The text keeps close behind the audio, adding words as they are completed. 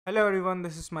Hello everyone,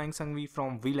 this is Mayank Sanghvi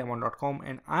from vlemon.com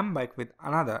and I'm back with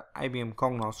another IBM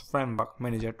Cognos Framework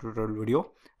Manager tutorial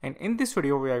video. And in this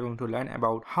video, we are going to learn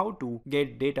about how to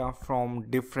get data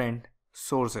from different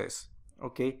sources.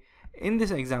 Okay, in this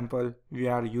example, we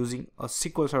are using a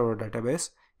SQL Server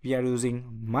database. We are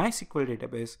using MySQL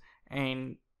database,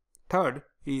 and third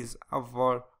is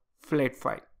our flat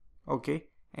file. Okay,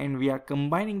 and we are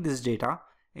combining this data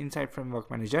inside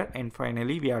Framework Manager, and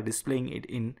finally we are displaying it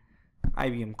in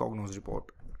IBM Cognos report.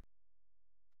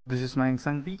 This is Mayank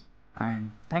Sanghvi,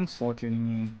 and thanks for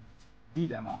tuning in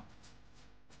VLemon.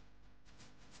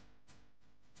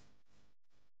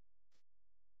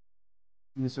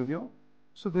 In this video,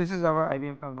 So this is our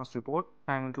IBM Cognos report.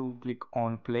 I'm going to click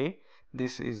on play.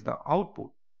 This is the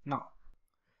output. Now,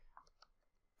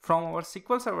 from our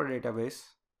SQL Server database,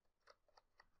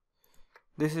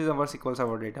 this is our SQL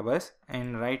Server database,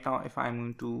 and right now if I'm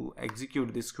going to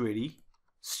execute this query,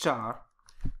 star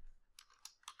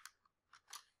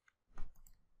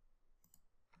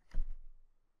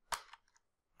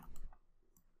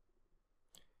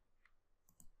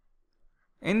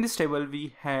in this table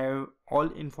we have all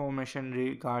information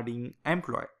regarding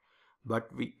employee, but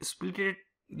we split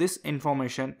this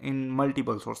information in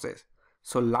multiple sources.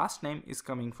 So last name is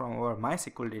coming from our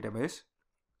MySQL database.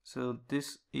 So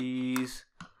this is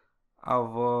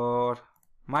our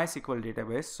MySQL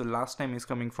database. So last name is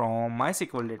coming from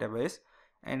MySQL database,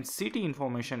 and city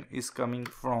information is coming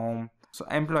from, so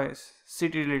employees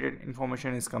city related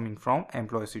information is coming from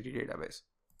employee city database.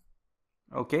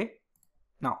 Okay,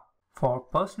 now for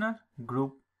personal,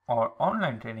 group or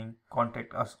online training,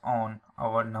 contact us on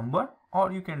our number,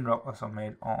 or you can drop us a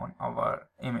mail on our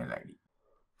email ID.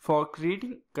 For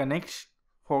creating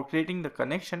the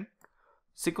connection,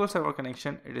 SQL Server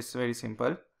connection, it is very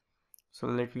simple. So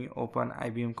let me open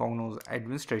IBM Cognos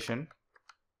administration.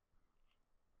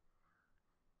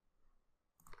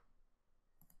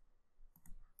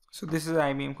 So this is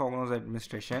IBM Cognos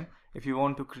administration. If you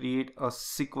want to create a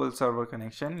SQL Server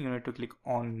connection, you need to click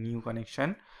on new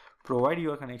connection, provide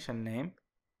your connection name,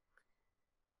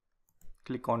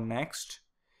 click on next,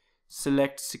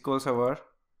 select SQL Server,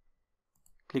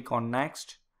 click on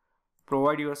next,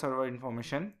 provide your server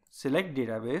information, select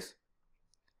database,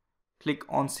 click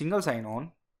on single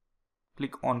sign-on,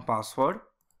 click on password,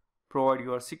 provide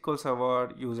your SQL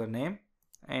Server username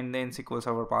and then SQL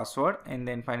Server password, and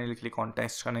then finally click on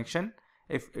test connection.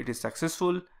 If it is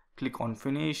successful, click on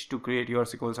finish to create your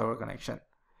SQL Server connection.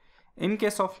 In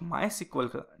case of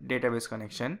MySQL database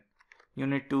connection, you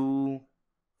need to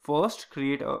first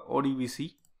create a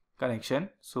Odbc connection.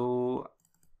 So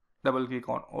double click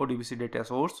on Odbc data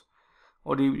source.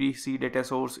 Odbc data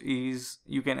source is,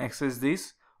 you can access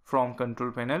this from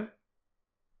control panel,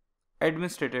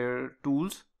 administrator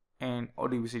tools and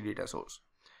Odbc data source.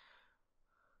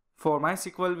 For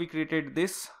MySQL we created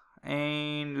this,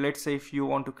 and let's say if you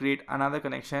want to create another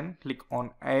connection, click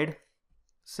on add,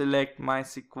 select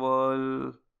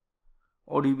MySQL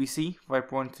Odbc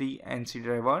 5.3 NC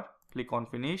driver, click on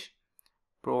finish,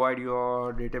 provide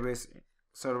your database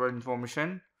server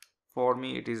information. For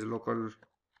me it is local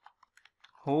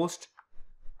host,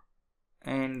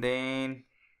 and then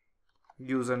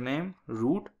username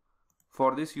root.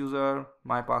 For this user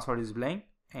my password is blank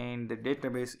and the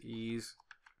database is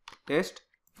test.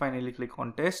 Finally click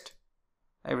on test.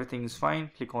 Everything is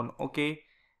fine, click on OK.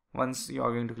 Once you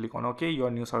are going to click on OK, your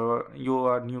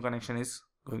new connection is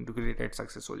going to create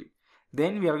successfully.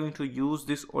 Then we are going to use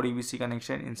this Odbc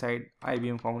connection inside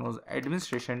IBM Cognos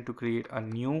administration to create a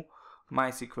new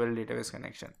MySQL database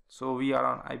connection. So we are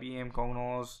on IBM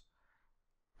Cognos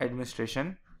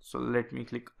administration. So let me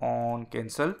click on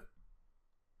cancel.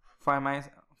 For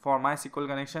MySQL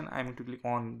connection, I'm going to click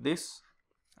on this.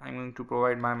 I'm going to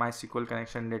provide my MySQL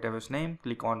connection database name.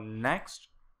 Click on next.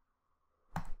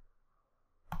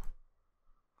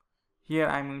 Here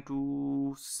I'm going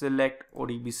to select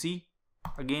Odbc.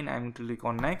 Again I'm going to click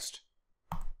on next.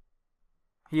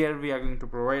 Here we are going to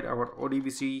provide our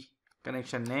Odbc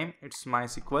connection name. It's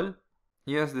MySQL.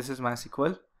 Yes, this is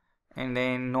MySQL. And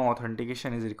then no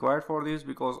authentication is required for this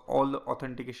because all the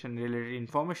authentication related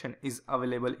information is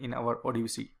available in our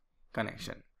Odbc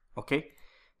connection. Okay.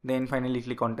 Then finally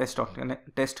click on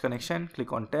test connection,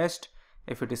 click on test.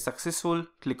 If it is successful,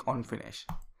 click on finish.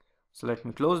 So let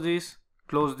me close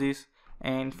this,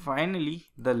 and finally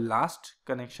the last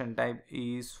connection type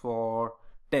is for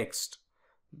text.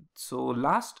 So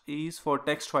last is for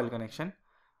text file connection.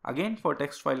 Again for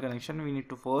text file connection we need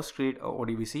to first create a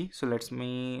Odbc. So let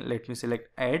me select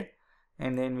add,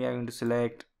 and then we are going to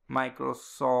select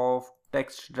Microsoft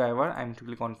text driver. I'm going to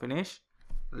click on finish.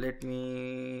 Let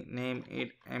me name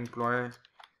it employee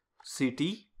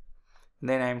city,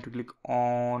 Then I am to click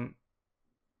on,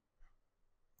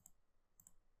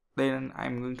 then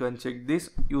I'm going to uncheck this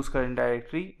use current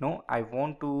directory. No, I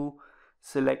want to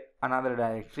select another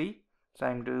directory, so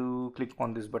I'm to click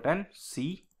on this button,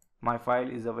 C. My file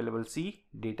is available, C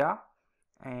data,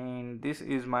 and this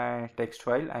is my text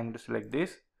file. I'm to select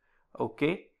this,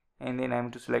 okay, and then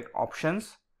I'm to select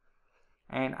options,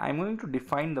 and I'm going to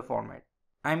define the format.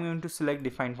 I'm going to select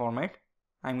define format.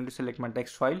 I'm going to select my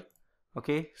text file,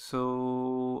 okay.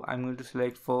 So I'm going to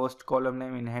select first column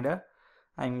name in header.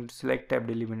 I'm going to select tab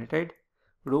delimited,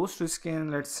 rows to scan,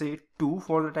 let's say 2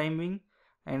 for the time being,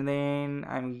 and then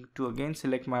I'm to again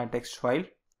select my text file,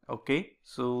 okay.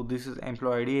 So this is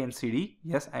employee ID and CD,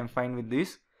 yes, I'm fine with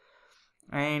this.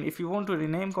 And if you want to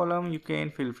rename column, you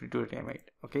can feel free to rename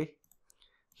it, okay.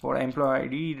 For employee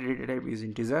ID, data type is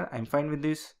integer, I'm fine with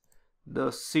this. The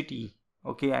city,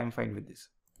 okay, I'm fine with this.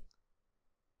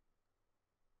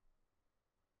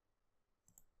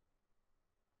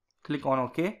 Click on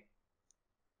OK.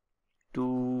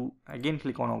 To again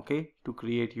click on OK to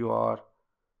create your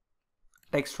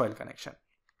text file connection,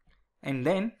 and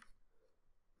then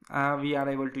we are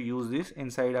able to use this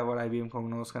inside our IBM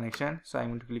Cognos connection. So I'm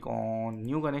going to click on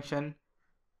new connection.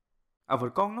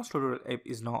 Our Cognos tutorial app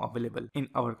is now available. In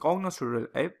our Cognos tutorial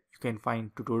app, you can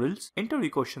find tutorials, interview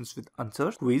questions with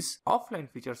answers, quiz,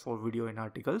 offline features for video and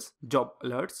articles, job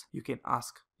alerts. You can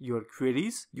ask your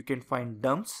queries. You can find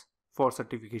dumps for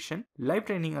certification, live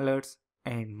training alerts,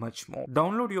 and much more.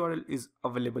 Download URL is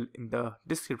available in the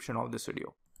description of this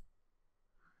video.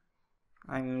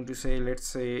 I'm going to say, let's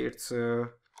say it's a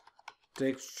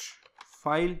text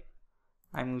file.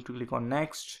 I'm going to click on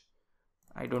next.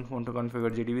 I don't want to configure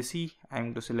JDBC. I'm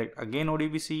going to select again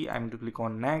Odbc. I'm going to click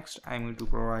on next. I'm going to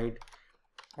provide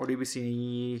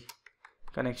Odbc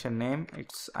connection name.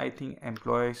 It's, I think,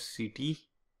 employee CT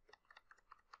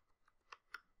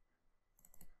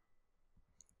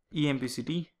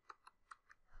EMPCT.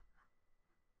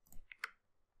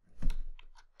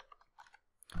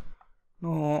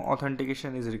 No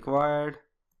authentication is required.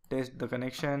 Test the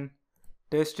connection,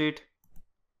 test it,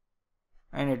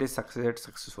 and it is succeeded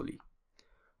successfully.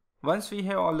 Once we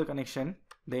have all the connection,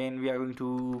 then we are going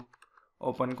to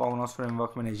open Cognos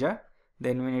Framework Manager.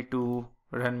 Then we need to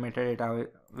run metadata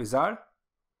wizard.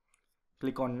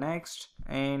 Click on next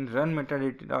and run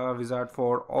metadata wizard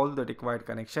for all the required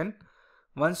connection.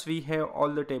 Once we have all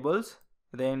the tables,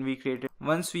 then we created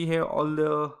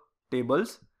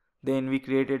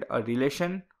a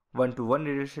relation, one-to-one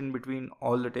relation between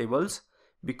all the tables,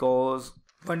 because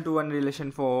one-to-one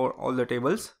relation for all the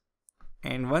tables.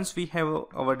 And once we have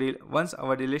once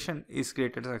our relation is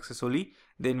created successfully,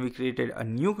 then we created a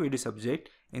new query subject.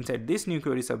 Inside this new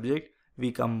query subject,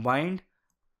 we combined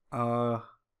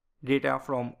data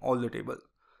from all the table.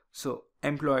 So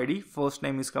employee ID, first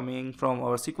name is coming from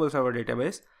our SQL Server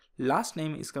database, last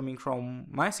name is coming from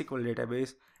MySQL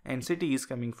database, and city is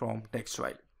coming from text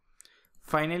file.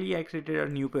 Finally, I created a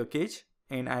new package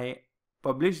and I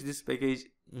published this package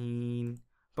in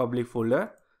public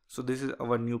folder. So this is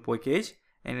our new package,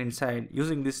 and inside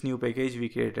using this new package, we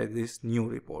created this new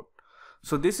report.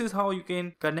 So this is how you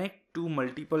can connect to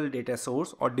multiple data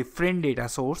source or different data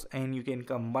source, and you can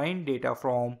combine data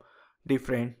from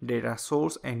different data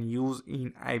source and use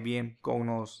in IBM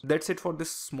Cognos. That's it for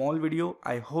this small video.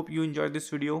 I hope you enjoyed this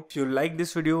video. If you like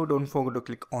this video, don't forget to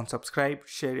click on subscribe,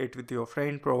 share it with your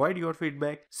friend, provide your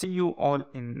feedback. See you all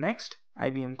in next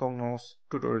IBM Cognos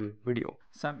tutorial video.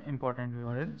 Some important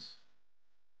URLs.